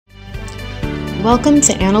Welcome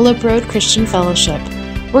to Antelope Road Christian Fellowship.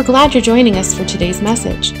 We're glad you're joining us for today's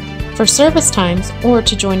message. For service times or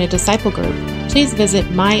to join a disciple group, please visit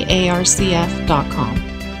myarcf.com.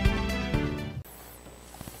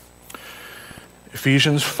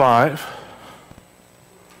 Ephesians 5.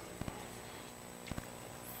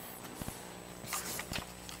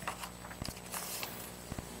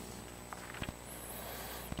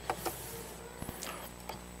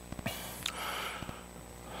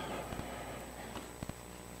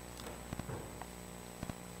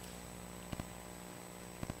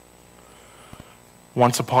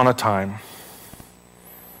 Once upon a time,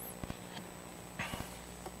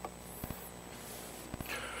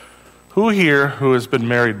 who here who has been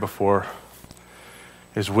married before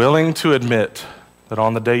is willing to admit that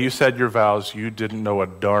on the day you said your vows, you didn't know a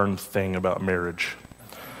darn thing about marriage?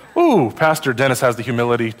 Ooh, Pastor Dennis has the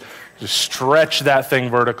humility to stretch that thing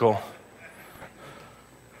vertical.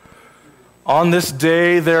 On this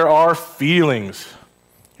day, there are feelings.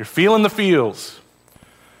 You're feeling the feels.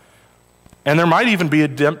 And there might even be a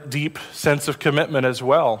deep sense of commitment as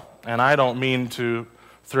well. And I don't mean to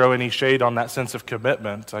throw any shade on that sense of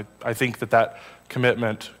commitment. I think that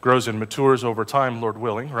commitment grows and matures over time, Lord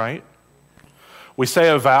willing, right? We say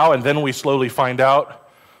a vow and then we slowly find out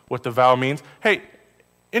what the vow means. Hey,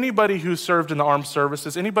 anybody who served in the armed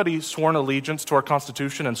services, anybody sworn allegiance to our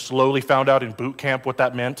Constitution and slowly found out in boot camp what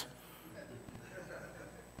that meant?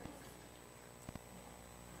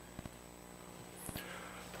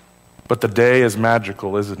 But the day is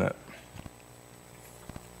magical, isn't it?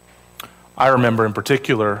 I remember in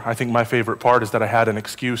particular, I think my favorite part is that I had an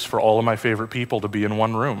excuse for all of my favorite people to be in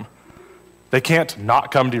one room. They can't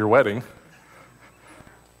not come to your wedding.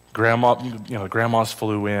 Grandmas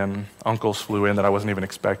flew in, uncles flew in that I wasn't even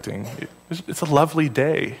expecting. It's a lovely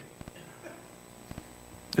day.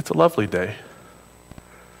 It's a lovely day.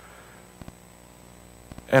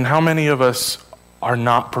 And how many of us are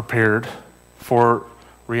not prepared for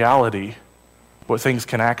reality, what things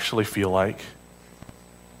can actually feel like?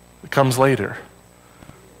 It comes later.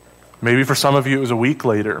 Maybe for some of you it was a week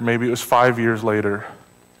later. Maybe it was 5 years later.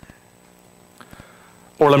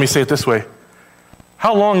 Or let me say it this way.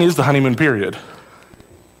 How long is the honeymoon period?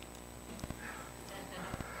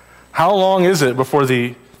 How long is it before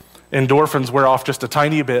the endorphins wear off just a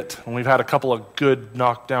tiny bit and we've had a couple of good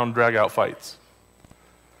knockdown, drag-out fights?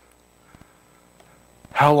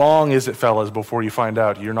 How long is it, fellas, before you find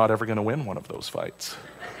out you're not ever going to win one of those fights?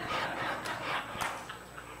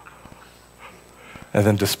 And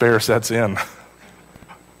then despair sets in.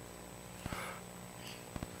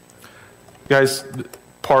 Guys,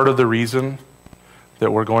 part of the reason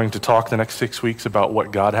that we're going to talk the next 6 weeks about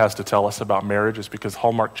what God has to tell us about marriage is because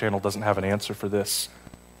Hallmark Channel doesn't have an answer for this.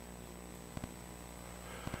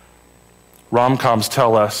 Rom-coms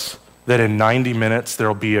tell us that in 90 minutes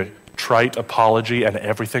there'll be a trite apology and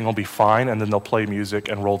everything will be fine, and then they'll play music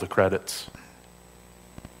and roll the credits.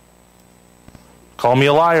 Call me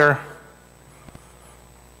a liar.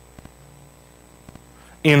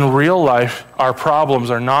 In real life, our problems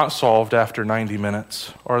are not solved after 90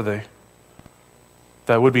 minutes, are they?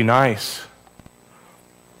 That would be nice.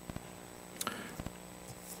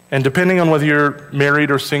 And depending on whether you're married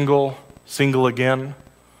or single again,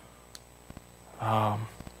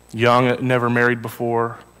 young, never married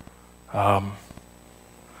before, the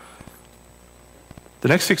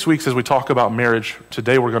next 6 weeks as we talk about marriage,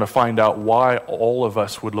 today we're going to find out why all of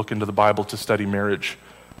us would look into the Bible to study marriage,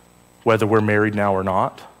 whether we're married now or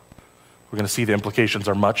not. We're going to see the implications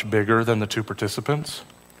are much bigger than the two participants.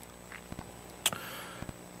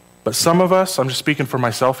 But some of us, I'm just speaking for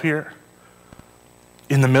myself here,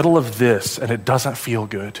 in the middle of this, and it doesn't feel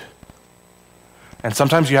good. And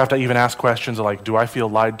sometimes you have to even ask questions like, do I feel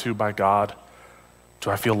lied to by God? Do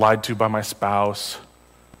I feel lied to by my spouse?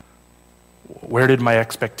 Where did my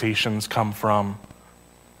expectations come from?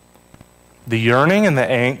 The yearning and the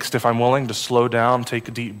angst, if I'm willing to slow down, take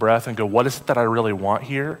a deep breath and go, what is it that I really want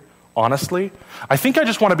here? Honestly, I think I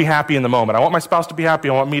just want to be happy in the moment. I want my spouse to be happy.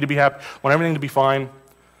 I want me to be happy. I want everything to be fine.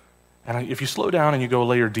 And if you slow down and you go a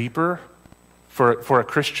layer deeper, for a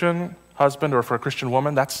Christian husband or for a Christian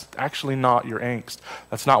woman, that's actually not your angst.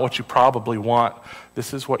 That's not what you probably want.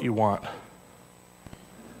 This is what you want.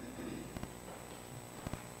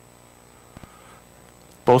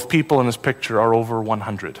 Both people in this picture are over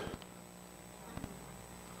 100.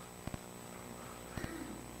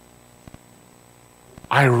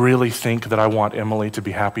 I really think that I want Emily to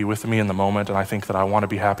be happy with me in the moment, and I think that I want to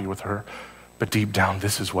be happy with her. But deep down,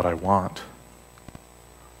 this is what I want.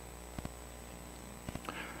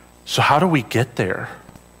 So how do we get there?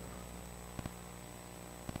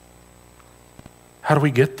 How do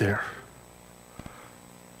we get there?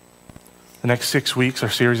 The next 6 weeks, our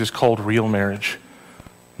series is called Real Marriage.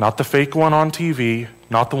 Not the fake one on TV,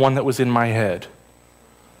 not the one that was in my head.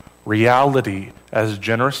 Reality as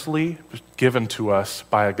generously given to us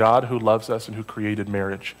by a God who loves us and who created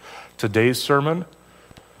marriage. Today's sermon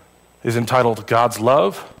is entitled God's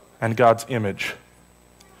Love and God's Image.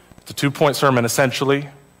 It's a 2-point sermon essentially,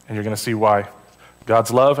 and you're going to see why. God's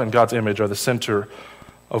love and God's image are the center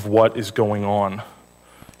of what is going on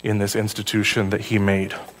in this institution that he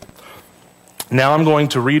made. Now I'm going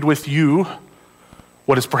to read with you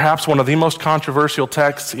what is perhaps one of the most controversial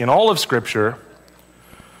texts in all of Scripture.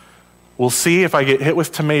 We'll see if I get hit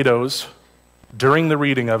with tomatoes during the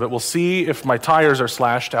reading of it. We'll see if my tires are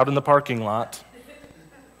slashed out in the parking lot.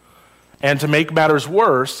 And to make matters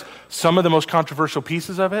worse, some of the most controversial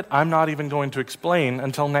pieces of it, I'm not even going to explain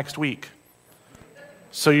until next week.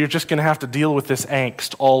 So you're just going to have to deal with this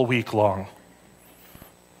angst all week long.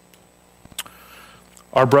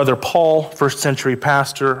 Our brother Paul, first century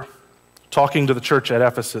pastor, talking to the church at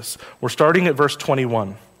Ephesus. We're starting at verse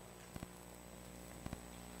 21.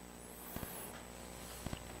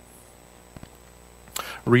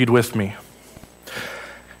 Read with me.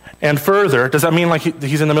 And further, does that mean like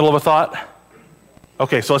he's in the middle of a thought?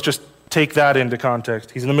 Okay, so let's just take that into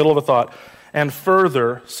context. He's in the middle of a thought. And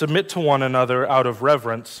further, submit to one another out of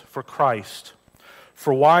reverence for Christ.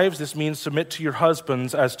 For wives, this means submit to your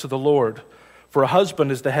husbands as to the Lord. For a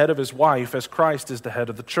husband is the head of his wife, as Christ is the head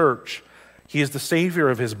of the church. He is the Savior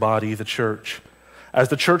of his body, the church. As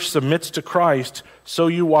the church submits to Christ, so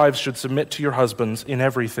you wives should submit to your husbands in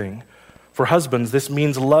everything. For husbands, this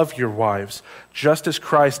means love your wives, just as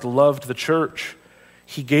Christ loved the church.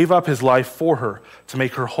 He gave up his life for her, to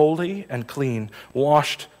make her holy and clean,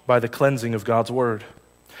 washed by the cleansing of God's word.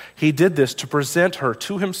 He did this to present her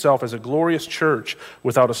to himself as a glorious church,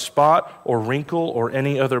 without a spot or wrinkle or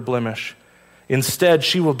any other blemish. Instead,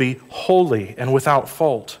 she will be holy and without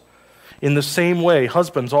fault. In the same way,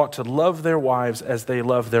 husbands ought to love their wives as they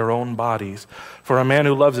love their own bodies. For a man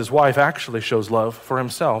who loves his wife actually shows love for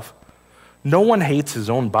himself. No one hates his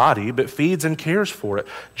own body, but feeds and cares for it,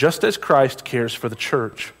 just as Christ cares for the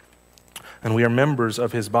church. And we are members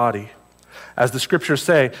of his body. As the scriptures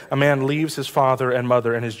say, a man leaves his father and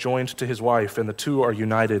mother and is joined to his wife, and the two are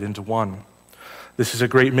united into one. This is a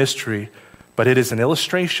great mystery, but it is an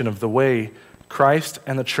illustration of the way Christ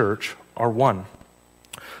and the church are one.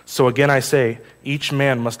 So again I say, each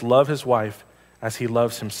man must love his wife as he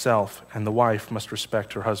loves himself, and the wife must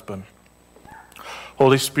respect her husband.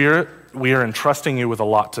 Holy Spirit, we are entrusting you with a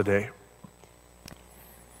lot today,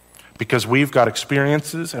 because we've got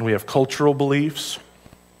experiences and we have cultural beliefs.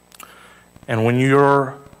 And when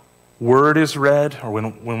your word is read, or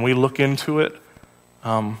when we look into it,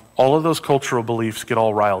 all of those cultural beliefs get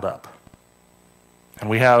all riled up. And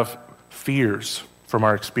we have fears from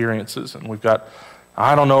our experiences, and we've got,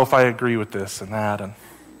 I don't know if I agree with this and that.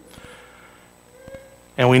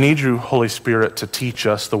 And we need you, Holy Spirit, to teach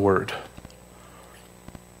us the word.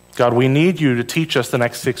 God, we need you to teach us the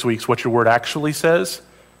next 6 weeks what your word actually says,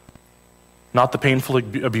 not the painful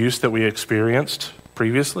abuse that we experienced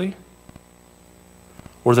previously,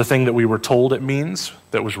 or the thing that we were told it means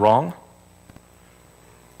that was wrong.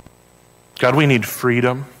 God, we need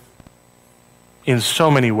freedom in so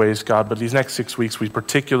many ways, God, but these next 6 weeks we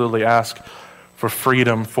particularly ask for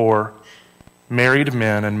freedom for married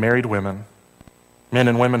men and married women, men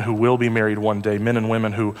and women who will be married one day, men and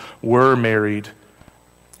women who were married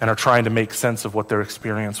and are trying to make sense of what their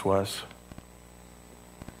experience was.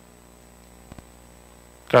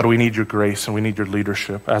 God, we need your grace and we need your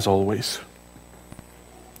leadership, as always.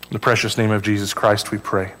 In the precious name of Jesus Christ we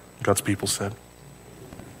pray. God's people said,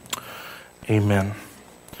 amen.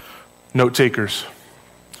 Note takers,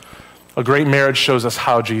 a great marriage shows us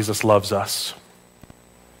how Jesus loves us.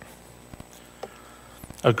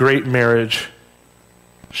 A great marriage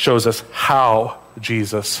shows us how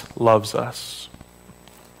Jesus loves us.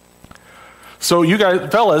 So you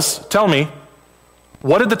guys, fellas, tell me,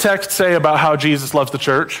 what did the text say about how Jesus loves the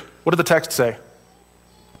church? What did the text say?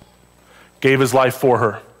 Gave his life for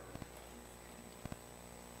her.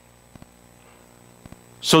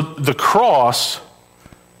 So the cross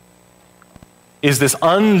is this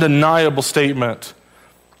undeniable statement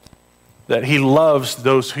that he loves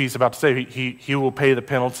those who he's about to save. He will pay the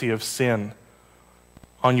penalty of sin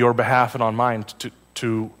on your behalf and on mine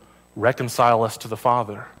to reconcile us to the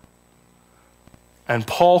Father. And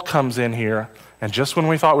Paul comes in here, and just when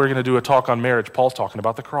we thought we were going to do a talk on marriage, Paul's talking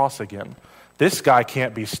about the cross again. This guy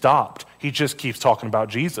can't be stopped. He just keeps talking about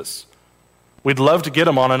Jesus. We'd love to get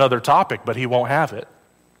him on another topic, but he won't have it.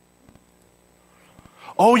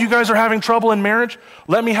 Oh, you guys are having trouble in marriage?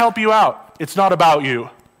 Let me help you out. It's not about you.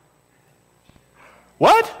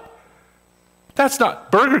 What? That's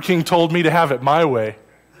not, Burger King told me to have it my way.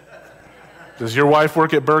 Does your wife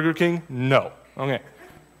work at Burger King? No. Okay.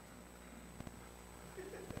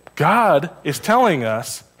 God is telling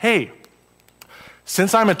us, hey,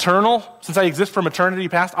 since I'm eternal, since I exist from eternity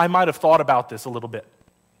past, I might have thought about this a little bit.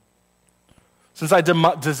 Since I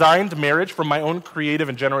designed marriage from my own creative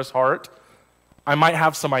and generous heart, I might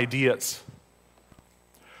have some ideas.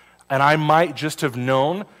 And I might just have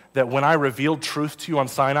known that when I revealed truth to you on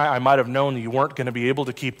Sinai, I might have known that you weren't going to be able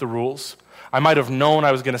to keep the rules. I might have known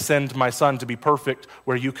I was going to send my son to be perfect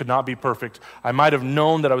where you could not be perfect. I might have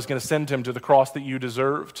known that I was going to send him to the cross that you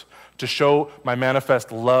deserved to show my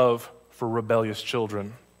manifest love for rebellious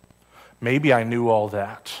children. Maybe I knew all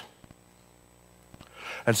that.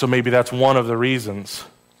 And so maybe that's one of the reasons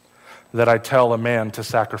that I tell a man to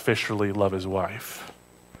sacrificially love his wife.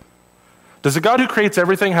 Does the God who creates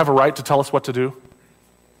everything have a right to tell us what to do?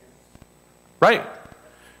 Right.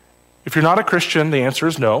 If you're not a Christian, the answer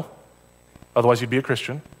is no. Otherwise, you'd be a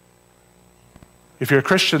Christian. If you're a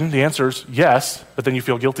Christian, the answer is yes, but then you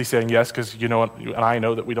feel guilty saying yes because you know, and I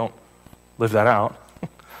know that we don't live that out.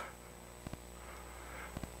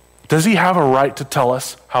 Does he have a right to tell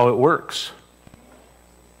us how it works?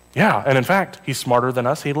 Yeah, and in fact, he's smarter than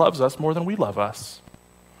us. He loves us more than we love us.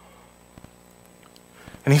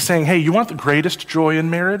 And he's saying, hey, you want the greatest joy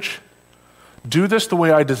in marriage? Do this the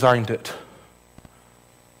way I designed it.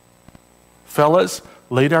 Fellas,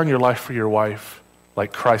 lay down your life for your wife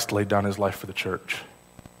like Christ laid down his life for the church.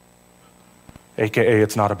 AKA,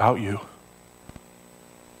 it's not about you.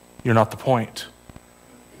 You're not the point.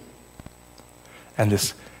 And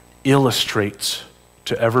this illustrates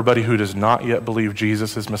to everybody who does not yet believe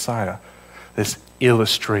Jesus is Messiah, this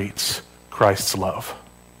illustrates Christ's love.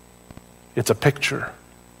 It's a picture.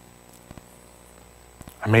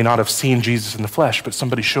 I may not have seen Jesus in the flesh, but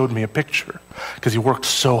somebody showed me a picture because he worked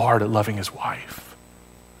so hard at loving his wife.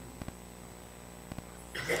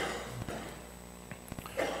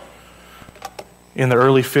 In the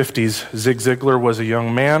early 50s, Zig Ziglar was a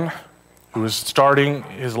young man who was starting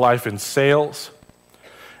his life in sales.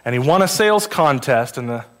 And he won a sales contest, and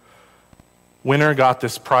the winner got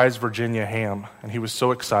this prized Virginia ham, and he was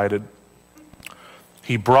so excited.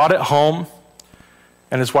 He brought it home,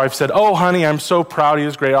 and his wife said, "Oh, honey, I'm so proud. He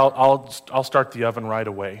was great. I'll start the oven right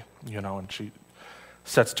away." You know, and she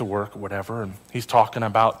sets to work, whatever, and he's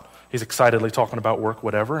excitedly talking about work,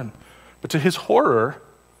 whatever. But to his horror,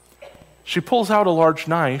 she pulls out a large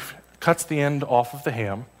knife, cuts the end off of the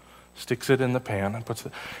ham, sticks it in the pan,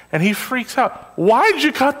 and and he freaks out. "Why'd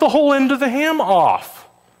you cut the whole end of the ham off?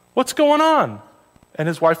 What's going on?" And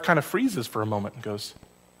his wife kind of freezes for a moment and goes,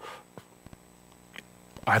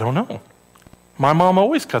 "I don't know. My mom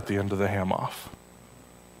always cut the end of the ham off."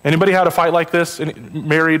 Anybody had a fight like this?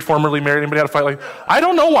 Formerly married, anybody had a fight like, "I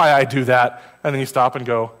don't know why I do that." And then you stop and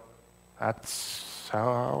go, "That's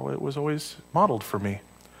how it was always modeled for me."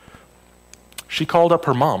 She called up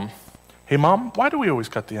her mom. "Hey, Mom, why do we always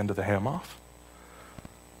cut the end of the ham off?"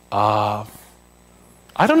 I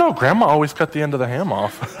don't know. Grandma always cut the end of the ham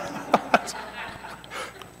off."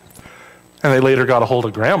 And they later got a hold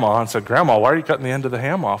of Grandma and said, "Grandma, why are you cutting the end of the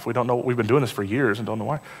ham off? We don't know. We've been doing this for years and don't know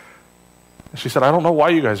why." And she said, "I don't know why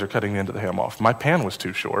you guys are cutting the end of the ham off. My pan was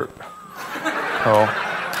too short."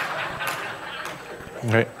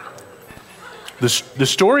 Okay. The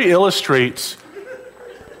story illustrates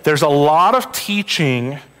there's a lot of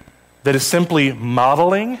teaching that is simply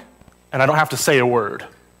modeling, and I don't have to say a word.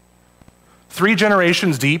 3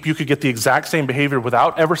 generations deep, you could get the exact same behavior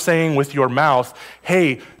without ever saying with your mouth,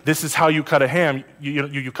 "Hey, this is how you cut a ham.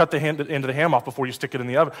 You cut the end of the ham off before you stick it in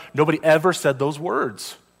the oven." Nobody ever said those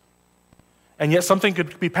words. And yet something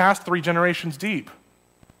could be passed 3 generations deep.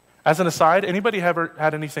 As an aside, anybody ever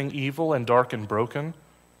had anything evil and dark and broken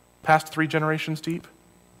past 3 generations deep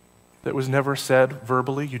that was never said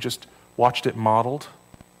verbally? You just watched it modeled?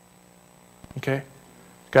 Okay?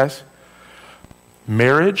 Guys,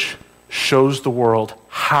 marriage shows the world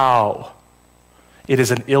how. It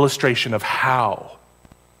is an illustration of how.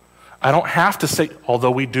 I don't have to say,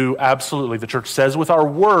 although we do absolutely, the church says with our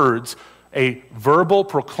words, a verbal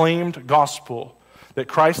proclaimed gospel that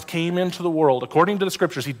Christ came into the world according to the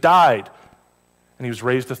scriptures. He died and he was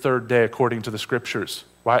raised the 3rd day according to the scriptures,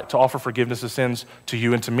 right? To offer forgiveness of sins to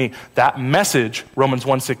you and to me. That message, Romans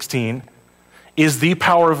 1:16, is the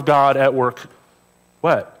power of God at work.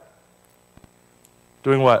 What?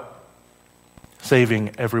 Doing what?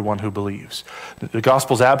 Saving everyone who believes. The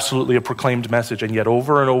gospel is absolutely a proclaimed message, and yet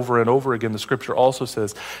over and over and over again, the scripture also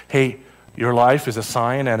says, hey, your life is a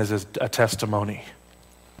sign and is a testimony.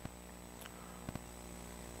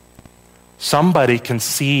 Somebody can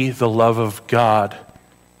see the love of God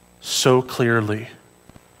so clearly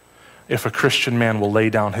if a Christian man will lay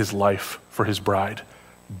down his life for his bride,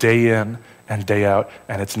 day in and day out,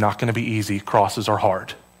 and it's not going to be easy. Crosses are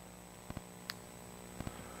hard.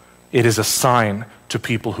 It is a sign to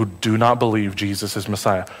people who do not believe Jesus is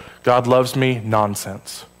Messiah. God loves me,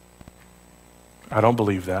 nonsense. I don't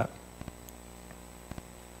believe that.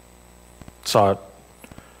 Saw a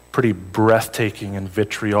pretty breathtaking and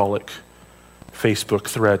vitriolic Facebook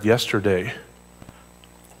thread yesterday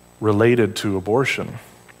related to abortion.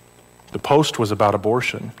 The post was about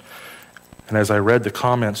abortion. And as I read the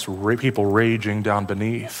comments, people raging down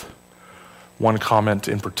beneath, one comment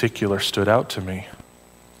in particular stood out to me,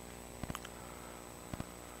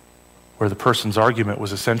 where the person's argument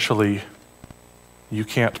was essentially, you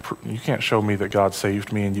can't show me that God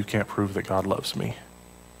saved me, and you can't prove that God loves me.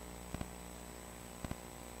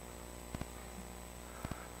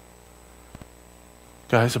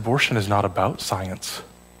 Guys, abortion is not about science.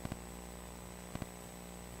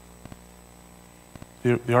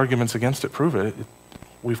 The arguments against it prove it.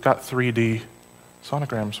 We've got 3D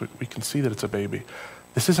sonograms. We can see that it's a baby.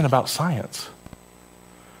 This isn't about science.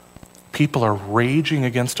 People are raging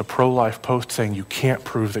against a pro-life post saying, you can't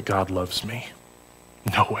prove that God loves me.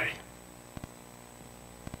 No way.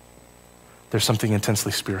 There's something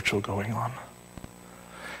intensely spiritual going on.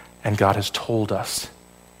 And God has told us,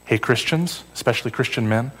 hey, Christians, especially Christian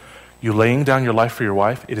men, you laying down your life for your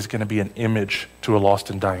wife, it is going to be an image to a lost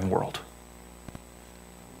and dying world.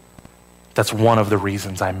 That's one of the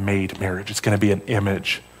reasons I made marriage. It's going to be an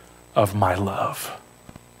image of my love.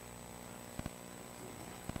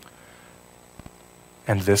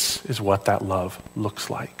 And this is what that love looks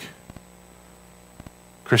like.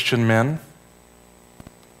 Christian men,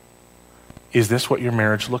 is this what your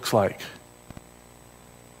marriage looks like?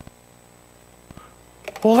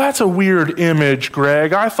 Well, that's a weird image,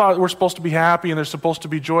 Greg. I thought we're supposed to be happy and there's supposed to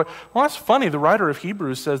be joy. Well, that's funny. The writer of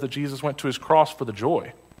Hebrews says that Jesus went to his cross for the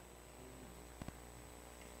joy.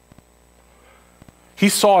 He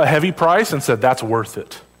saw a heavy price and said, that's worth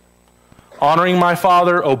it. Honoring my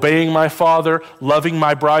Father, obeying my Father, loving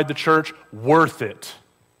my bride, the church, worth it.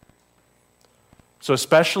 So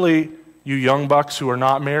especially you young bucks who are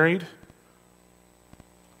not married,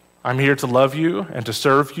 I'm here to love you and to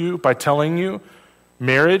serve you by telling you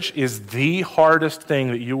marriage is the hardest thing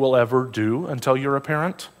that you will ever do until you're a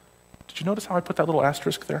parent. Did you notice how I put that little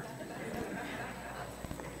asterisk there?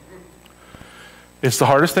 It's the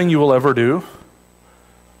hardest thing you will ever do,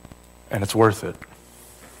 and it's worth it.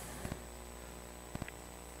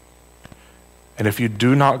 And if you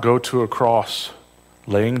do not go to a cross,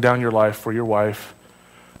 laying down your life for your wife,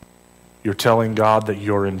 you're telling God that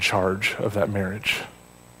you're in charge of that marriage.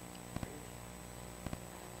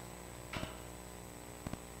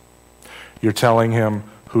 You're telling him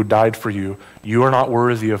who died for you, you are not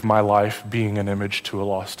worthy of my life being an image to a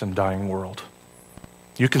lost and dying world.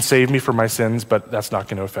 You can save me from my sins, but that's not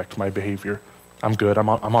going to affect my behavior. I'm good. I'm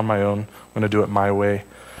on my own. I'm going to do it my way.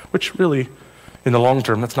 Which really, in the long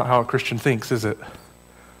term, that's not how a Christian thinks, is it?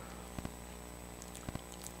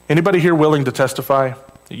 Anybody here willing to testify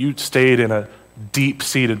that you stayed in a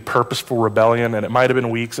deep-seated, purposeful rebellion, and it might have been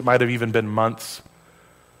weeks, it might have even been months,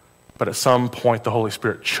 but at some point the Holy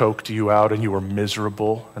Spirit choked you out and you were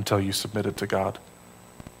miserable until you submitted to God?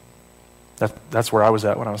 That's where I was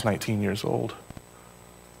at when I was 19 years old.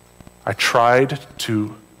 I tried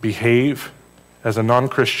to behave as a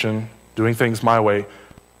non-Christian, doing things my way.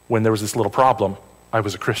 When there was this little problem, I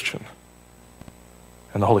was a Christian.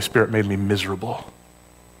 And the Holy Spirit made me miserable.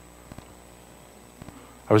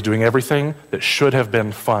 I was doing everything that should have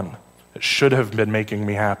been fun, that should have been making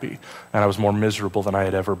me happy, and I was more miserable than I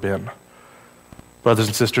had ever been. Brothers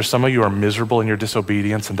and sisters, some of you are miserable in your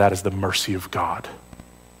disobedience, and that is the mercy of God.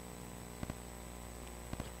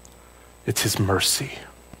 It's his mercy.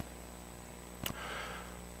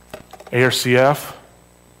 ARCF,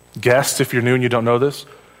 guests, if you're new and you don't know this,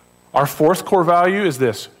 our fourth core value is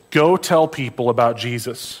this: go tell people about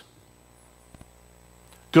Jesus.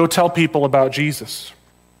 Go tell people about Jesus.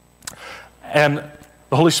 And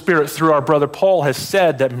the Holy Spirit, through our brother Paul, has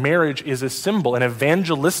said that marriage is a symbol, an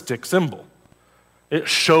evangelistic symbol. It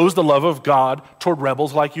shows the love of God toward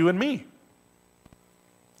rebels like you and me.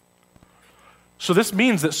 So this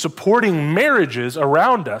means that supporting marriages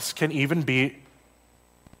around us can even be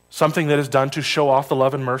something that is done to show off the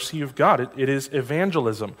love and mercy of God. It is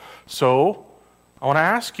evangelism. So I want to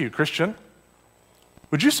ask you, Christian,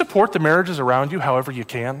 would you support the marriages around you however you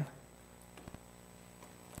can?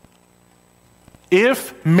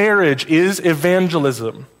 If marriage is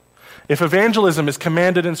evangelism, if evangelism is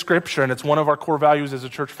commanded in Scripture and it's one of our core values as a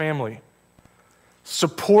church family,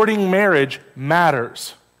 supporting marriage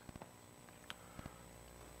matters.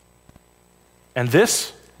 And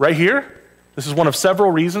this right here, this is one of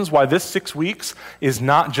several reasons why this 6 weeks is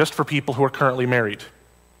not just for people who are currently married.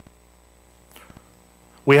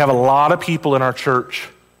 We have a lot of people in our church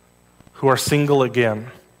who are single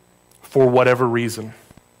again for whatever reason.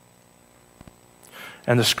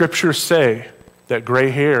 And the scriptures say that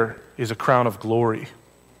gray hair is a crown of glory.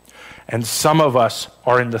 And some of us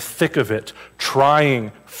are in the thick of it,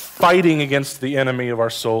 fighting against the enemy of our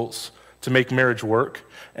souls to make marriage work,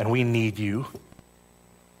 and we need you.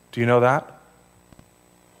 Do you know that?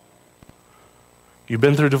 You've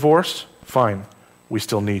been through divorce? Fine. We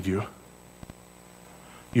still need you.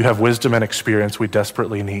 You have wisdom and experience we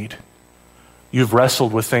desperately need. You've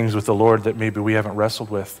wrestled with things with the Lord that maybe we haven't wrestled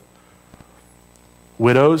with.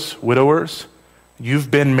 Widows, widowers, you've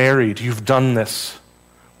been married. You've done this.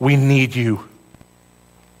 We need you.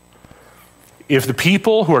 If the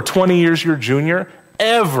people who are 20 years your junior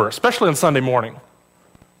ever, especially on Sunday morning,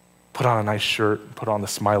 put on a nice shirt, put on the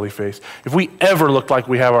smiley face, if we ever looked like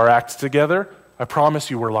we have our acts together, I promise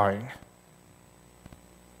you we're lying.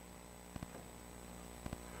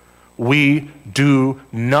 We do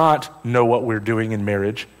not know what we're doing in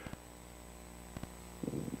marriage.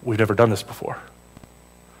 We've never done this before.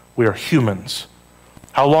 We are humans.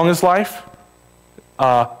 How long is life?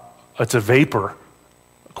 It's a vapor,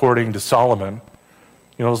 according to Solomon.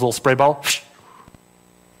 You know those little spray balls?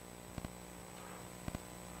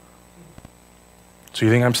 So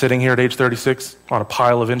you think I'm sitting here at age 36 on a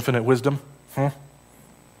pile of infinite wisdom?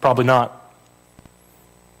 Probably not.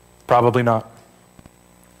 Probably not.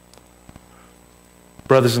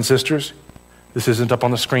 Brothers and sisters, this isn't up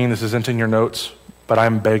on the screen, this isn't in your notes, but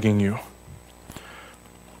I'm begging you.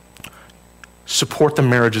 Support the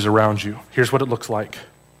marriages around you. Here's what it looks like.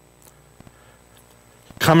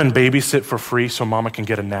 Come and babysit for free so mama can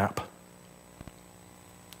get a nap.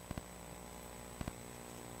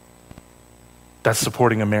 That's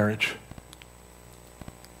supporting a marriage.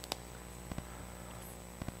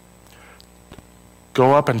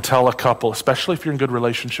 Go up and tell a couple, especially if you're in good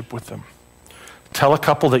relationship with them, tell a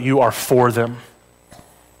couple that you are for them.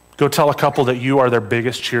 Go tell a couple that you are their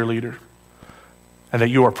biggest cheerleader and that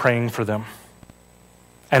you are praying for them,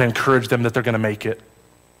 and encourage them that they're going to make it,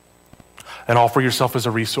 and offer yourself as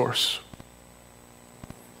a resource.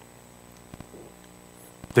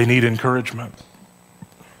 They need encouragement.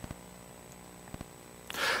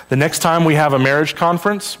 The next time we have a marriage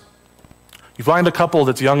conference, you find a couple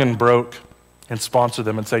that's young and broke and sponsor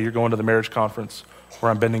them and say, you're going to the marriage conference where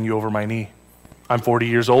I'm bending you over my knee. I'm 40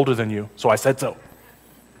 years older than you, so I said so.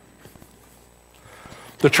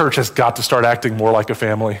 The church has got to start acting more like a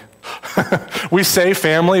family. We say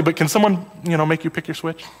family, but can someone, make you pick your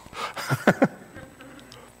switch?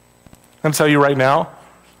 I'll tell you right now,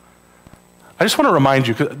 I just want to remind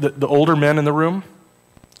you, the older men in the room,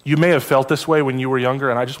 you may have felt this way when you were younger,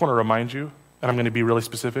 and I just want to remind you, and I'm going to be really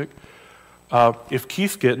specific. If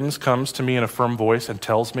Keith Gittens comes to me in a firm voice and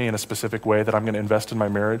tells me in a specific way that I'm going to invest in my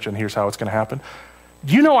marriage and here's how it's going to happen,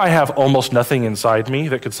 do you know I have almost nothing inside me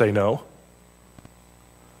that could say no?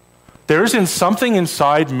 There's something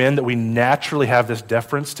inside men that we naturally have this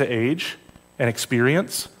deference to age and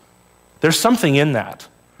experience. There's something in that.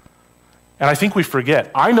 And I think we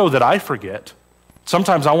forget. I know that I forget.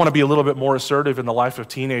 Sometimes I want to be a little bit more assertive in the life of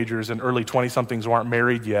teenagers and early 20-somethings who aren't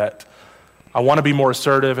married yet. I want to be more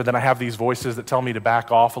assertive, and then I have these voices that tell me to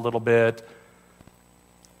back off a little bit.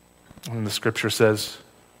 And the scripture says,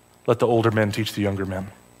 let the older men teach the younger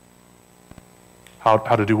men. How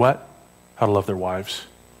to do what? How to love their wives.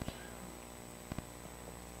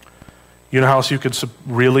 You know how else you could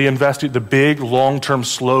really invest? The big, long-term,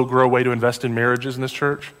 slow-grow way to invest in marriages in this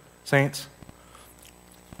church, saints,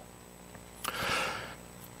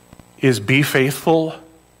 is be faithful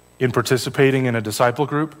in participating in a disciple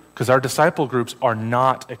group, because our disciple groups are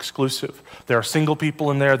not exclusive. There are single people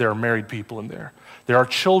in there are married people in there. There are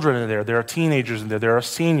children in there are teenagers in there are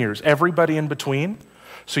seniors, everybody in between.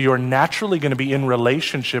 So you're naturally going to be in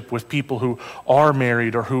relationship with people who are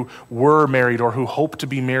married or who were married or who hope to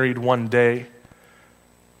be married one day.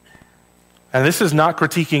 And this is not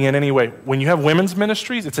critiquing in any way. When you have women's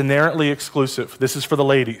ministries, it's inherently exclusive. This is for the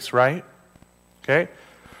ladies, right? Okay?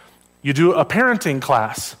 You do a parenting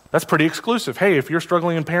class. That's pretty exclusive. Hey, if you're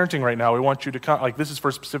struggling in parenting right now, we want you to come. This is for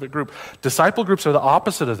a specific group. Disciple groups are the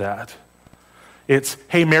opposite of that. It's,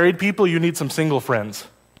 hey, married people, you need some single friends.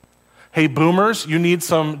 Hey, boomers, you need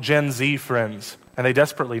some Gen Z friends, and they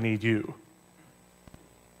desperately need you.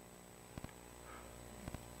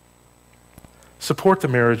 Support the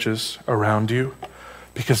marriages around you,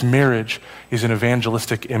 because marriage is an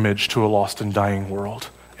evangelistic image to a lost and dying world.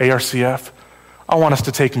 ARCF, I want us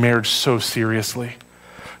to take marriage so seriously.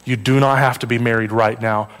 You do not have to be married right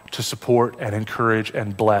now to support and encourage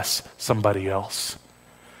and bless somebody else.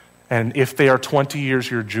 And if they are 20 years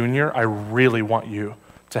your junior, I really want you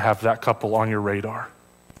to have that couple on your radar.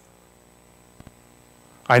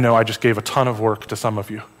 I know I just gave a ton of work to some of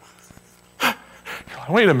you. You're like,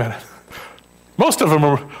 wait a minute. Most of them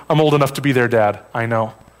I'm old enough to be their dad. I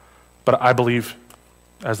know. But I believe,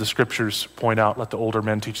 as the scriptures point out, let the older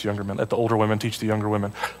men teach the younger men. Let the older women teach the younger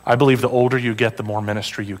women. I believe the older you get, the more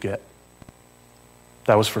ministry you get.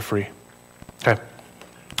 That was for free. Okay.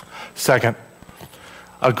 Second,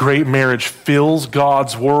 a great marriage fills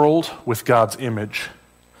God's world with God's image.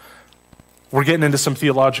 We're getting into some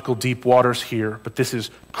theological deep waters here, but this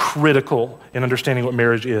is critical in understanding what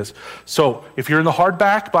marriage is. So if you're in the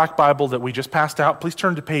hardback Black Bible that we just passed out, please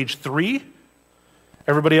turn to page 3.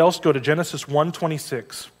 Everybody else, go to Genesis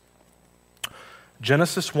 1:26.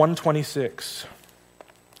 Genesis 1:26.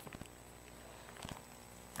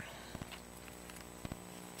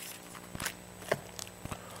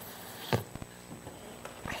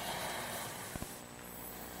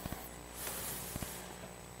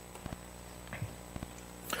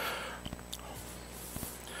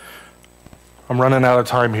 I'm running out of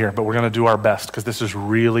time here, but we're going to do our best because this is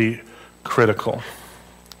really critical.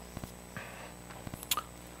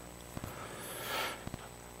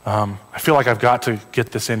 I feel like I've got to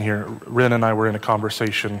get this in here. Ren and I were in a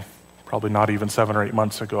conversation probably not even 7 or 8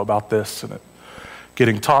 months ago about this, and it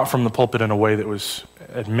getting taught from the pulpit in a way that was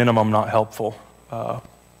at minimum not helpful,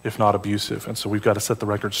 if not abusive. And so we've got to set the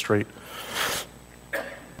record straight.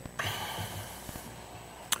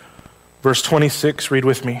 Verse 26, read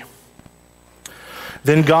with me.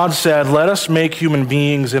 Then God said, let us make human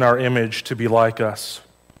beings in our image to be like us.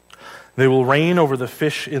 They will reign over the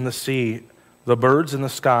fish in the sea, the birds in the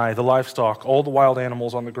sky, the livestock, all the wild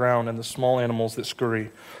animals on the ground, and the small animals that scurry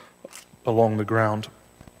along the ground.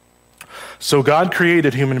 So God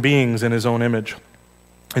created human beings in his own image.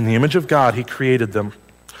 In the image of God, he created them.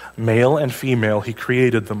 Male and female, he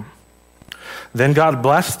created them. Then God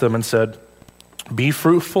blessed them and said, be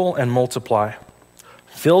fruitful and multiply.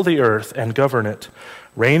 Fill the earth and govern it.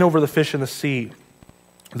 Reign over the fish in the sea,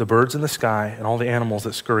 the birds in the sky, and all the animals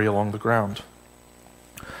that scurry along the ground.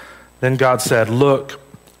 Then God said, look,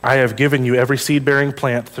 I have given you every seed-bearing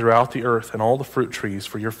plant throughout the earth and all the fruit trees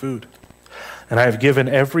for your food. And I have given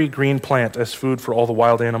every green plant as food for all the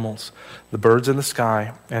wild animals, the birds in the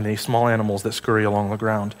sky, and the small animals that scurry along the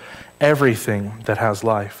ground, everything that has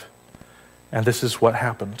life. And this is what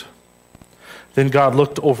happened. Then God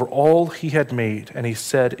looked over all he had made, and he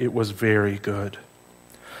said it was very good.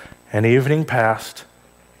 And evening passed,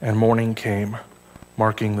 and morning came,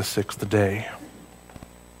 marking the 6th day.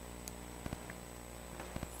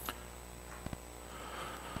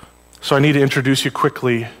 So I need to introduce you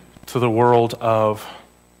quickly to the world of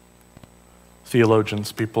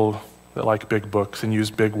theologians, people that like big books and use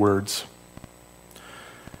big words.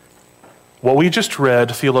 What we just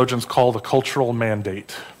read, theologians call the cultural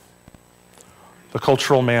mandate. The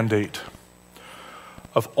cultural mandate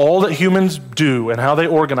of all that humans do and how they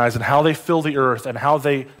organize and how they fill the earth and how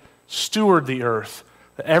they steward the earth.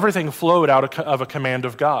 Everything flowed out of a command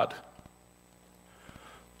of God.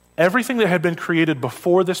 Everything that had been created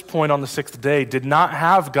before this point on the 6th day did not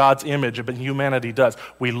have God's image, but humanity does.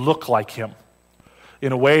 We look like him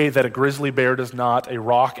in a way that a grizzly bear does not, a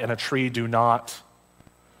rock and a tree do not.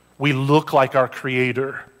 We look like our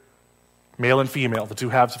Creator. Male and female, the two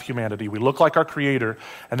halves of humanity. We look like our Creator.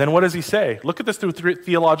 And then what does he say? Look at this through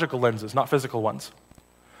theological lenses, not physical ones.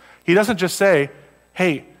 He doesn't just say,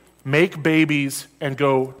 hey, make babies and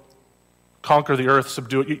go conquer the earth,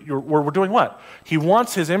 subdue it. We're doing what? He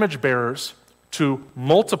wants his image bearers to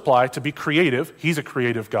multiply, to be creative. He's a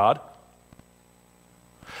creative God.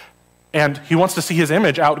 And he wants to see his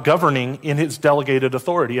image out governing in his delegated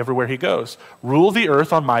authority everywhere he goes. Rule the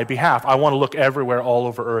earth on my behalf. I want to look everywhere all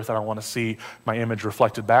over earth, and I want to see my image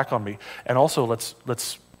reflected back on me. And also,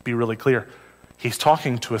 let's be really clear. He's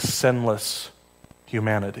talking to a sinless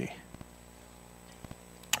humanity.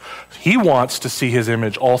 He wants to see his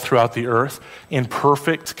image all throughout the earth in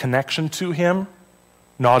perfect connection to him,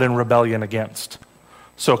 not in rebellion against.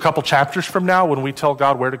 So a couple chapters from now, when we tell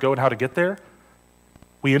God where to go and how to get there,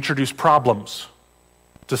 we introduce problems,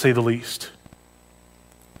 to say the least.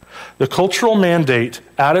 The cultural mandate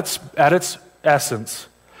at its essence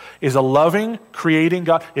is a loving, creating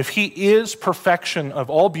God. If he is perfection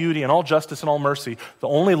of all beauty and all justice and all mercy, the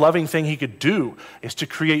only loving thing he could do is to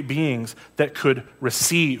create beings that could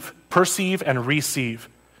perceive and receive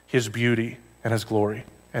his beauty and his glory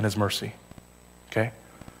and his mercy. Okay?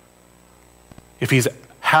 If he's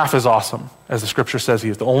half as awesome as the scripture says he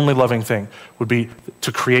is, the only loving thing would be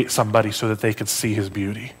to create somebody so that they could see his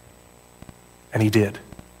beauty. And he did.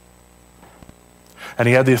 And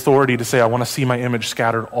he had the authority to say, I want to see my image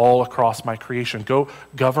scattered all across my creation. Go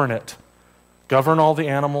govern it. Govern all the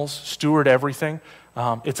animals, steward everything.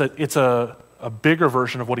 It's a bigger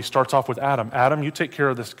version of what he starts off with Adam. Adam, you take care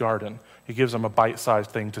of this garden. He gives him a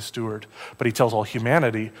bite-sized thing to steward. But he tells all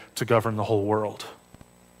humanity to govern the whole world.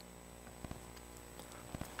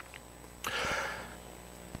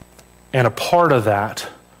 And a part of that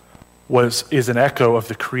is an echo of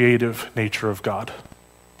the creative nature of God.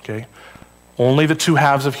 Okay? Only the two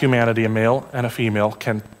halves of humanity, a male and a female,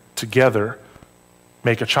 can together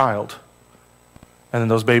make a child. And then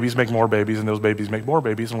those babies make more babies, and those babies make more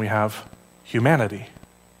babies, and we have humanity.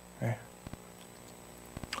 Okay?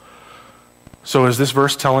 So is this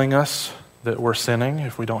verse telling us that we're sinning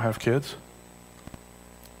if we don't have kids?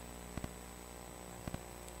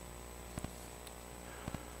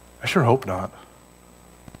 I sure hope not.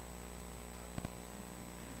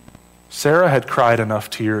 Sarah had cried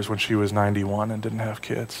enough tears when she was 91 and didn't have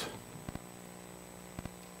kids.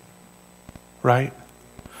 Right?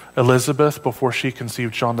 Elizabeth, before she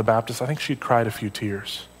conceived John the Baptist, I think she'd cried a few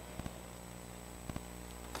tears.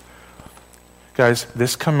 Guys,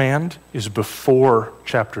 this command is before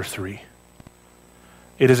chapter 3.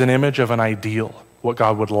 It is an image of an ideal, what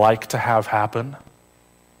God would like to have happen.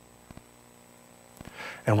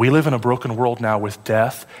 And we live in a broken world now with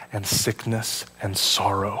death and sickness and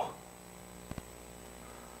sorrow.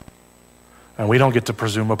 And we don't get to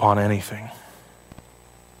presume upon anything.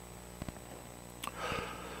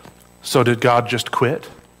 So did God just quit?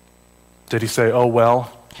 Did he say, oh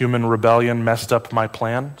well, human rebellion messed up my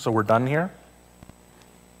plan, so we're done here?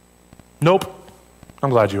 Nope.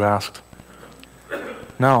 I'm glad you asked.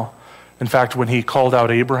 No. In fact, when he called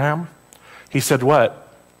out Abraham, he said what?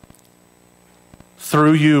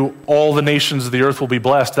 Through you, all the nations of the earth will be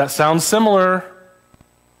blessed. That sounds similar.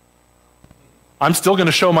 I'm still going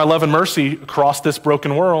to show my love and mercy across this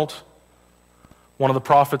broken world. One of the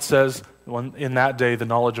prophets says, in that day, the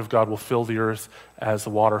knowledge of God will fill the earth as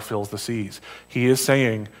the water fills the seas. He is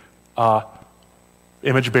saying,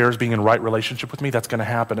 image bearers being in right relationship with me, that's going to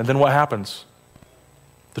happen. And then what happens?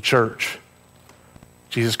 The church.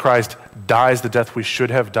 Jesus Christ dies the death we should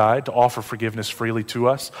have died to offer forgiveness freely to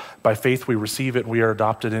us. By faith we receive it and we are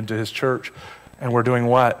adopted into his church. And we're doing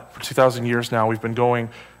what? For 2,000 years now, we've been going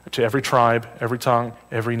to every tribe, every tongue,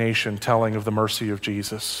 every nation, telling of the mercy of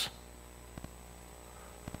Jesus.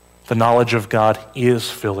 The knowledge of God is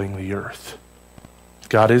filling the earth.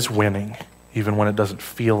 God is winning, even when it doesn't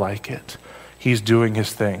feel like it. He's doing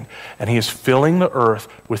his thing. And he is filling the earth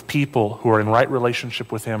with people who are in right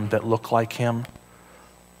relationship with him, that look like him,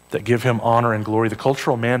 that give him honor and glory. The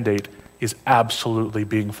cultural mandate is absolutely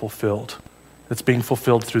being fulfilled. It's being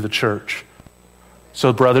fulfilled through the church.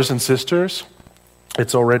 So brothers and sisters,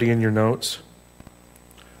 it's already in your notes.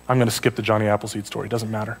 I'm going to skip the Johnny Appleseed story. It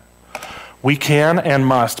doesn't matter. We can and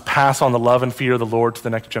must pass on the love and fear of the Lord to the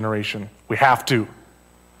next generation. We have to.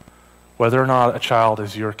 Whether or not a child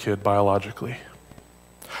is your kid biologically.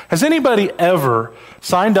 Has anybody ever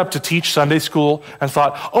signed up to teach Sunday school and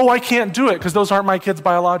thought, oh, I can't do it because those aren't my kids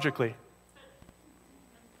biologically?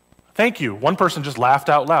 Thank you. One person just laughed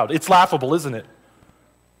out loud. It's laughable, isn't it?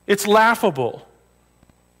 It's laughable.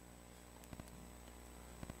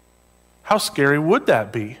 How scary would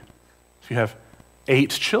that be if you have 8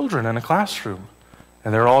 children in a classroom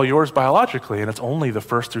and they're all yours biologically and it's only the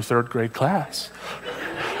 1st through 3rd grade class?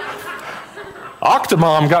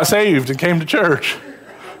 Octomom got saved and came to church.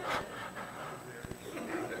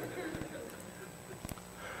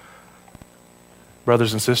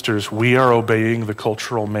 Brothers and sisters, we are obeying the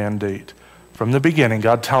cultural mandate. From the beginning,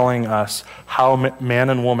 God telling us how man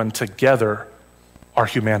and woman together are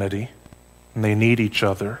humanity, and they need each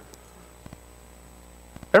other.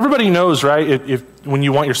 Everybody knows, right, if when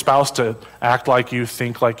you want your spouse to act like you,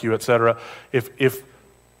 think like you, etc., if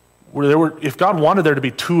God wanted there to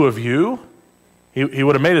be 2 of you, he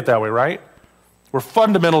would have made it that way, right? We're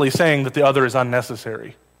fundamentally saying that the other is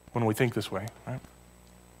unnecessary when we think this way, right?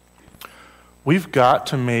 We've got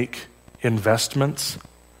to make investments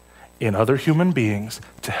in other human beings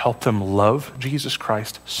to help them love Jesus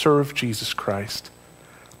Christ, serve Jesus Christ.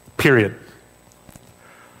 Period.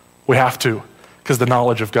 We have to, because the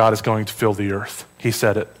knowledge of God is going to fill the earth. He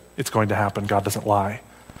said it. It's going to happen. God doesn't lie.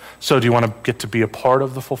 So do you want to get to be a part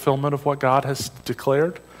of the fulfillment of what God has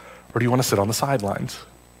declared? Or do you want to sit on the sidelines?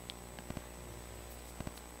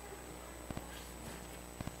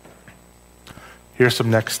 Here's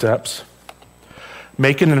some next steps.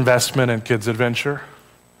 Make an investment in Kids Adventure.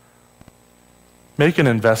 Make an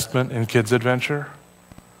investment in Kids Adventure.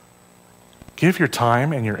 Give your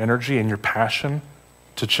time and your energy and your passion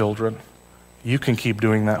to children. You can keep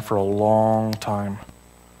doing that for a long time.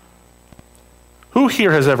 Who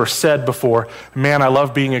here has ever said before, man, I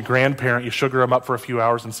love being a grandparent. You sugar them up for a few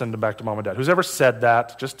hours and send them back to mom and dad? Who's ever said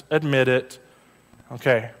that? Just admit it.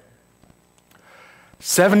 Okay.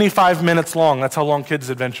 75 minutes long. That's how long Kids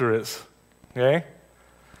Adventure is. Okay?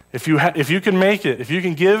 If you can make it, if you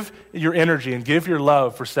can give your energy and give your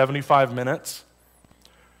love for 75 minutes,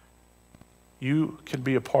 you can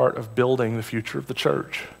be a part of building the future of the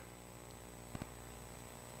church.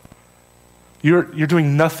 You're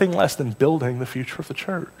doing nothing less than building the future of the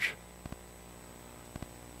church.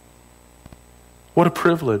 What a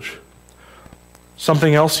privilege.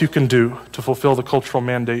 Something else you can do to fulfill the cultural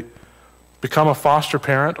mandate: become a foster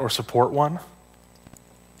parent or support one.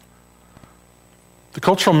 The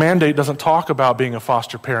cultural mandate doesn't talk about being a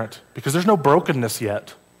foster parent because there's no brokenness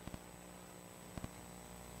yet.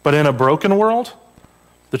 But in a broken world,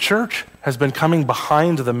 the church has been coming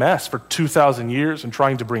behind the mess for 2,000 years and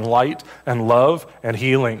trying to bring light and love and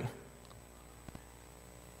healing.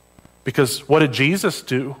 Because what did Jesus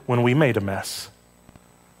do when we made a mess?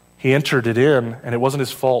 He entered it in, and it wasn't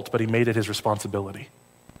his fault, but he made it his responsibility.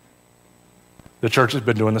 The church has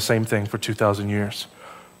been doing the same thing for 2,000 years.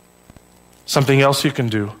 Something else you can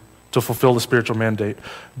do to fulfill the spiritual mandate: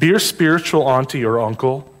 be your spiritual auntie or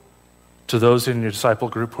uncle to those in your disciple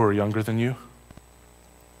group who are younger than you.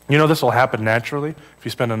 You know this will happen naturally if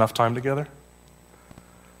you spend enough time together.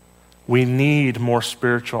 We need more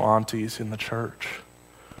spiritual aunties in the church.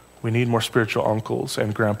 We need more spiritual uncles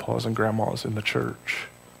and grandpas and grandmas in the church.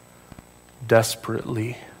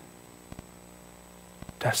 Desperately.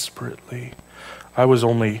 Desperately. I was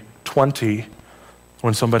only 20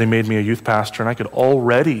 when somebody made me a youth pastor, and I could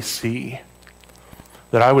already see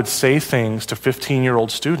that I would say things to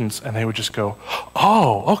 15-year-old students and they would just go,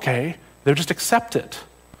 oh, okay. They would just accept it.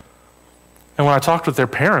 And when I talked with their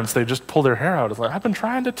parents, they just pull their hair out. It's like, I've been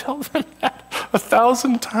trying to tell them that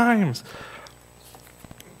 1,000 times.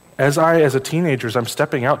 As a teenager, I'm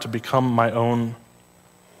stepping out to become my own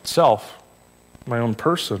self, my own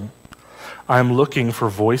person. I'm looking for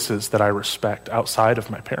voices that I respect outside of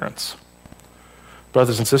my parents.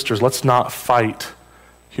 Brothers and sisters, let's not fight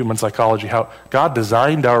human psychology, how God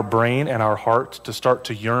designed our brain and our heart to start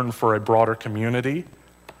to yearn for a broader community.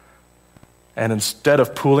 And instead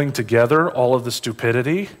of pooling together all of the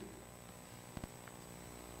stupidity,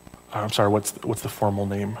 I'm sorry, what's the formal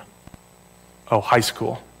name? Oh, high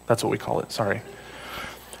school. That's what we call it, sorry.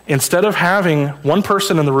 Instead of having one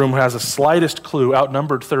person in the room who has the slightest clue,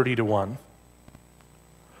 outnumbered 30-1,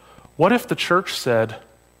 what if the church said,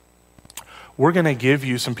 we're going to give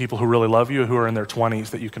you some people who really love you, who are in their 20s,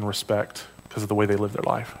 that you can respect because of the way they live their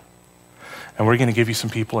life. And we're going to give you some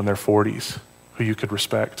people in their 40s who you could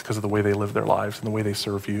respect because of the way they live their lives and the way they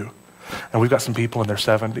serve you. And we've got some people in their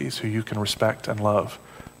 70s who you can respect and love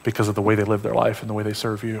because of the way they live their life and the way they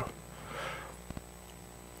serve you.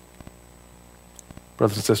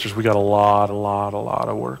 Brothers and sisters, we got a lot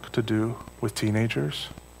of work to do with teenagers.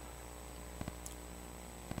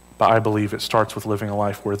 But I believe it starts with living a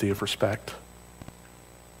life worthy of respect.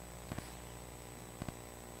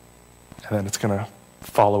 And then it's going to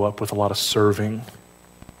follow up with a lot of serving.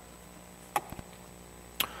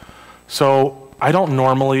 So I don't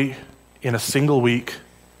normally, in a single week,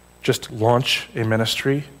 just launch a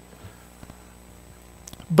ministry.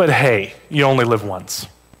 But hey, you only live once.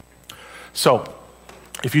 So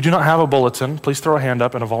if you do not have a bulletin, please throw a hand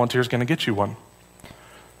up and a volunteer is going to get you one.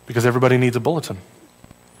 Because everybody needs a bulletin.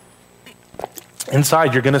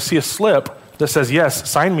 Inside, you're going to see a slip that says, yes,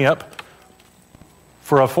 sign me up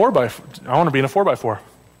for a 4x4. I want to be in a 4x4.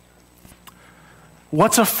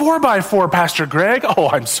 What's a 4x4, Pastor Greg? Oh,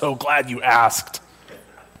 I'm so glad you asked.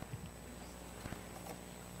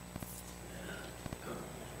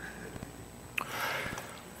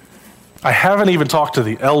 I haven't even talked to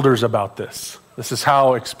the elders about this. This is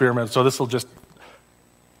how experiment, so this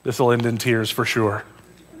will end in tears for sure.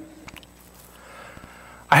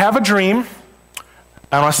 I have a dream, and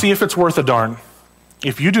I want to see if it's worth a darn.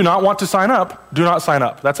 If you do not want to sign up, do not sign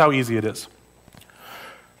up. That's how easy it is.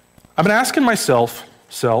 I've been asking myself,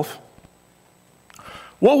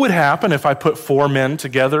 what would happen if I put 4 men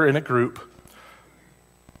together in a group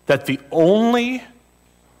that the only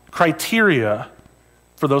criteria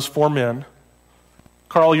for those 4 men,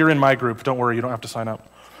 Carl, you're in my group, don't worry, you don't have to sign up.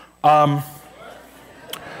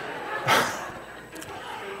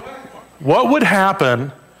 What would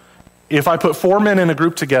happen if I put 4 men in a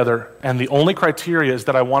group together and the only criteria is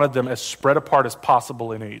that I wanted them as spread apart as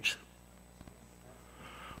possible in age?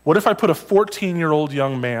 What if I put a 14-year-old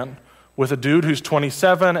young man with a dude who's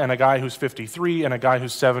 27 and a guy who's 53 and a guy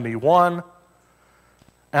who's 71,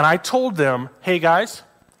 and I told them, hey guys,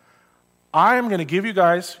 I am going to give you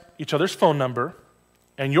guys each other's phone number,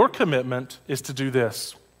 and your commitment is to do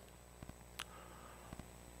this.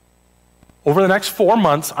 Over the next 4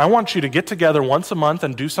 months, I want you to get together once a month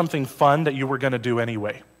and do something fun that you were going to do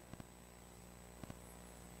anyway.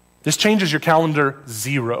 This changes your calendar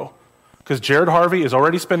zero, because Jared Harvey is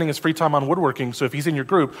already spending his free time on woodworking, so if he's in your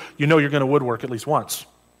group, you know you're going to woodwork at least once.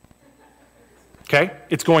 Okay?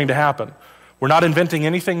 It's going to happen. We're not inventing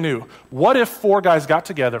anything new. What if 4 guys got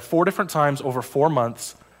together 4 different times over 4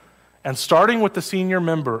 months, and starting with the senior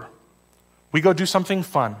member, we go do something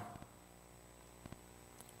fun?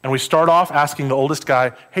 And we start off asking the oldest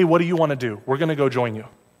guy, hey, what do you want to do? We're going to go join you.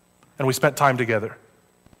 And we spent time together.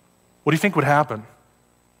 What do you think would happen?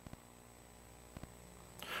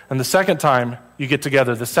 And the second time you get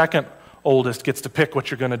together, the second oldest gets to pick what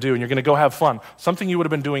you're going to do, and you're going to go have fun, something you would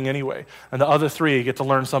have been doing anyway. And the other 3 get to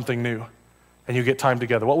learn something new, and you get time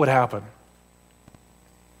together. What would happen?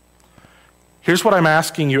 Here's what I'm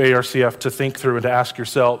asking you, ARCF, to think through and to ask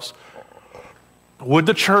yourselves. Would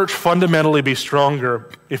the church fundamentally be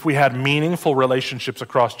stronger if we had meaningful relationships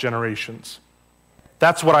across generations?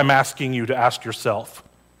 That's what I'm asking you to ask yourself.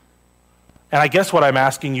 And I guess what I'm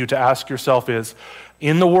asking you to ask yourself is,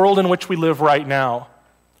 in the world in which we live right now,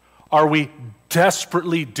 are we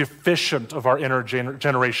desperately deficient of our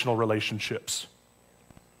intergenerational relationships?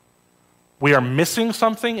 We are missing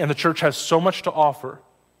something, and the church has so much to offer.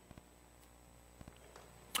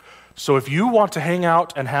 So if you want to hang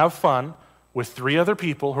out and have fun with 3 other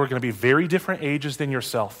people who are going to be very different ages than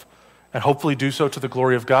yourself, and hopefully do so to the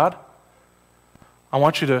glory of God, I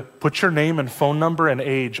want you to put your name and phone number and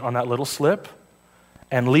age on that little slip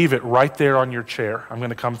and leave it right there on your chair. I'm going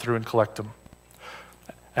to come through and collect them.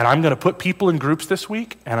 And I'm going to put people in groups this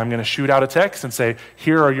week, and I'm going to shoot out a text and say,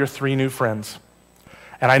 here are your 3 new friends.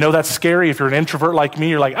 And I know that's scary. If you're an introvert like me,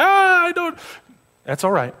 you're like, I don't. That's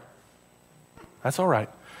all right. That's all right.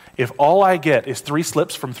 If all I get is 3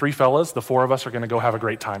 slips from 3 fellas, the 4 of us are going to go have a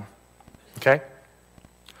great time. Okay?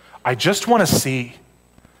 I just want to see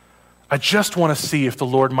if the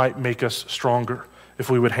Lord might make us stronger if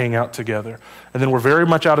we would hang out together. And then we're very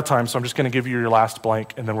much out of time, so I'm just going to give you your last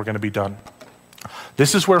blank, and then we're going to be done.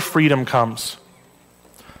 This is where freedom comes.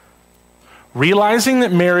 Realizing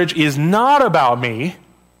that marriage is not about me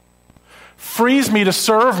frees me to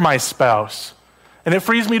serve my spouse. And it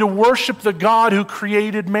frees me to worship the God who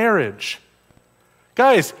created marriage.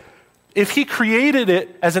 Guys, if he created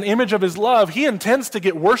it as an image of his love, he intends to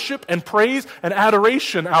get worship and praise and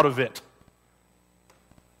adoration out of it.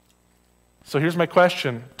 So here's my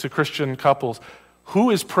question to Christian couples. Who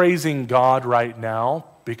is praising God right now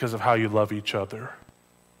because of how you love each other?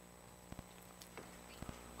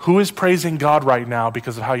 Who is praising God right now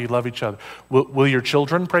because of how you love each other? Will your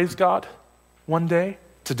children praise God one day?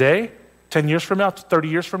 Today? 10 years from now? 30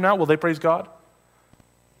 years from now? Will they praise God?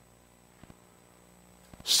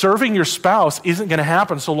 Serving your spouse isn't going to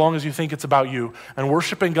happen so long as you think it's about you. And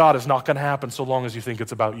worshiping God is not going to happen so long as you think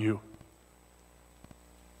it's about you.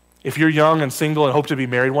 If you're young and single and hope to be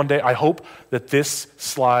married one day, I hope that this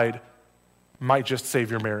slide might just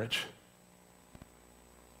save your marriage.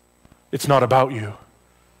 It's not about you.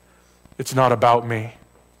 It's not about me.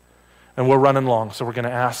 And we're running long, so we're going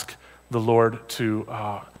to ask the Lord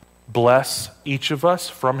to bless each of us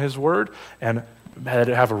from his word and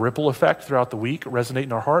have a ripple effect throughout the week, resonate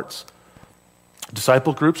in our hearts.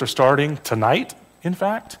 Disciple groups are starting tonight, in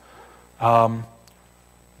fact.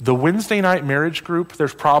 The Wednesday night marriage group,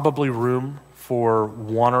 there's probably room for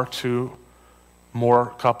 1 or 2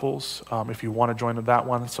 more couples. If you want to join that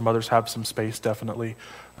one, some others have some space, definitely.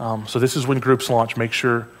 So this is when groups launch. Make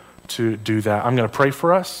sure to do that. I'm going to pray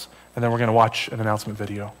for us, and then we're going to watch an announcement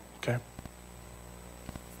video, okay?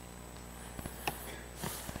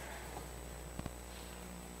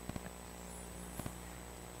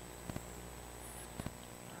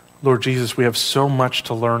 Lord Jesus, we have so much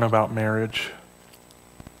to learn about marriage.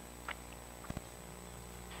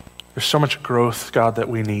 There's so much growth, God, that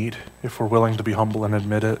we need if we're willing to be humble and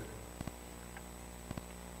admit it.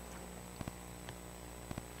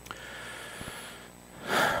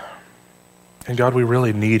 And God, we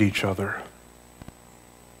really need each other.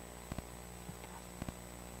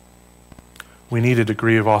 We need a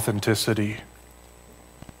degree of authenticity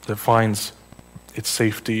that finds its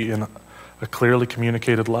safety in a clearly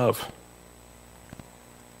communicated love.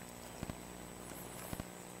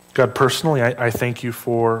 God, personally, I thank you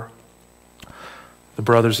for the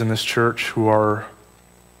brothers in this church who are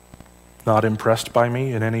not impressed by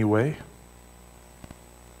me in any way.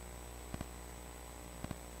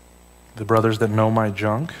 the brothers that know my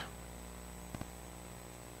junk,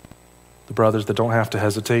 the brothers that don't have to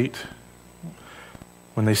hesitate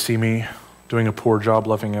when they see me doing a poor job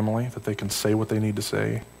loving Emily, that they can say what they need to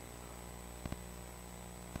say.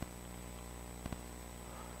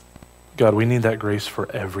 God, we need that grace for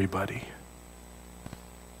everybody.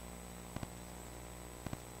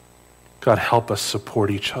 God, help us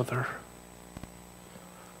support each other.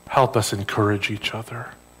 Help us encourage each other.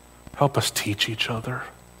 Help us teach each other.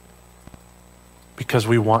 Because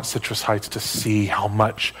we want Citrus Heights to see how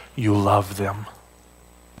much you love them.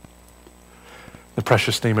 In the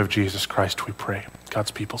precious name of Jesus Christ, we pray.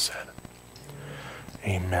 God's people said,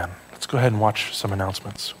 amen. Let's go ahead and watch some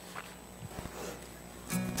announcements.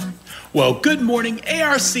 Well, good morning,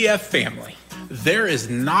 ARCF family. There is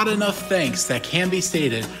not enough thanks that can be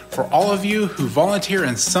stated for all of you who volunteer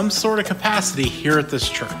in some sort of capacity here at this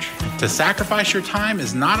church. To sacrifice your time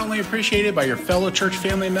is not only appreciated by your fellow church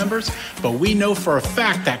family members, but we know for a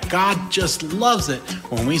fact that God just loves it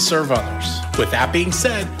when we serve others. With that being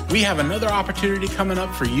said, we have another opportunity coming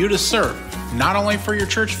up for you to serve, not only for your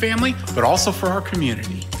church family, but also for our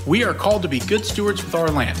community. We are called to be good stewards with our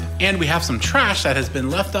land, and we have some trash that has been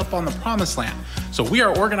left up on the promised land. So we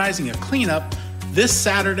are organizing a cleanup this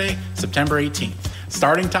Saturday, September 18th.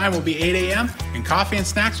 Starting time will be 8 a.m. and coffee and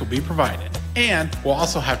snacks will be provided. And we'll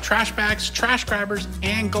also have trash bags, trash grabbers,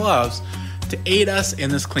 and gloves to aid us in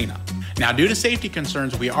this cleanup. Now, due to safety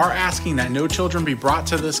concerns, we are asking that no children be brought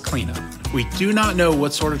to this cleanup. We do not know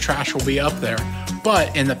what sort of trash will be up there,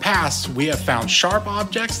 but in the past, we have found sharp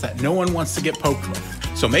objects that no one wants to get poked with.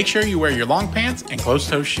 So make sure you wear your long pants and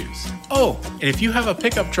closed-toe shoes. Oh, and if you have a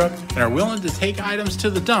pickup truck and are willing to take items to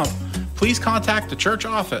the dump, please contact the church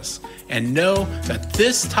office and know that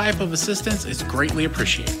this type of assistance is greatly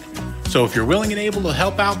appreciated. So if you're willing and able to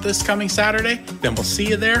help out this coming Saturday, then we'll see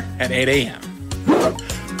you there at 8 a.m.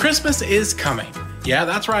 Christmas is coming. Yeah,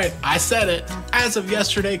 that's right. I said it. As of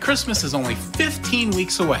yesterday, Christmas is only 15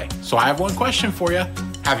 weeks away. So I have one question for you.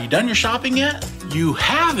 Have you done your shopping yet? You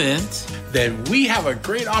haven't? Then we have a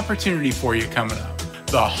great opportunity for you coming up.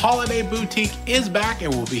 The Holiday Boutique is back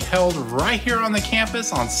and will be held right here on the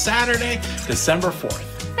campus on Saturday, December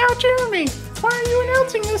 4th. Now, Jeremy, why are you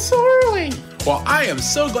announcing this so early? Well, I am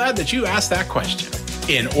so glad that you asked that question.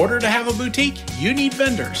 In order to have a boutique, you need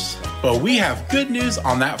vendors. But we have good news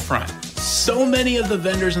on that front. So many of the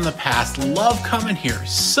vendors in the past love coming here,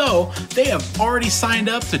 so they have already signed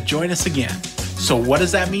up to join us again. So what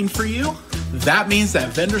does that mean for you? That means that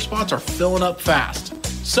vendor spots are filling up fast.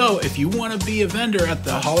 So if you want to be a vendor at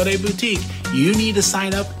the Holiday Boutique, you need to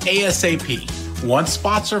sign up ASAP. Once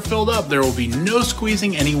spots are filled up, there will be no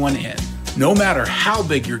squeezing anyone in, no matter how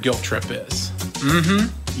big your guilt trip is.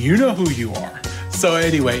 You know who you are. So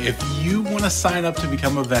anyway, if you want to sign up to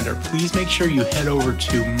become a vendor, please make sure you head over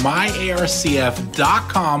to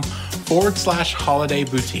myarcf.com/holiday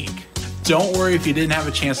boutique. Don't worry if you didn't have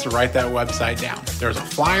a chance to write that website down. There's a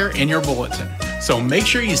flyer in your bulletin. So make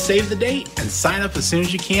sure you save the date and sign up as soon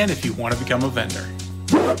as you can if you want to become a vendor.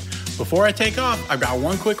 Before I take off, I've got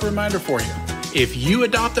one quick reminder for you. If you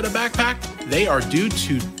adopted a backpack, they are due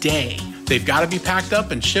today. They've got to be packed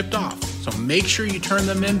up and shipped off. So make sure you turn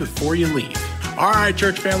them in before you leave. All right,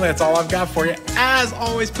 church family, that's all I've got for you. As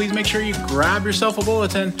always, please make sure you grab yourself a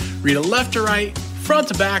bulletin, read it left to right, front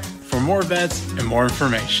to back for more events and more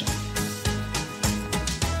information.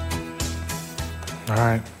 All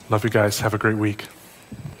right. Love you guys. Have a great week.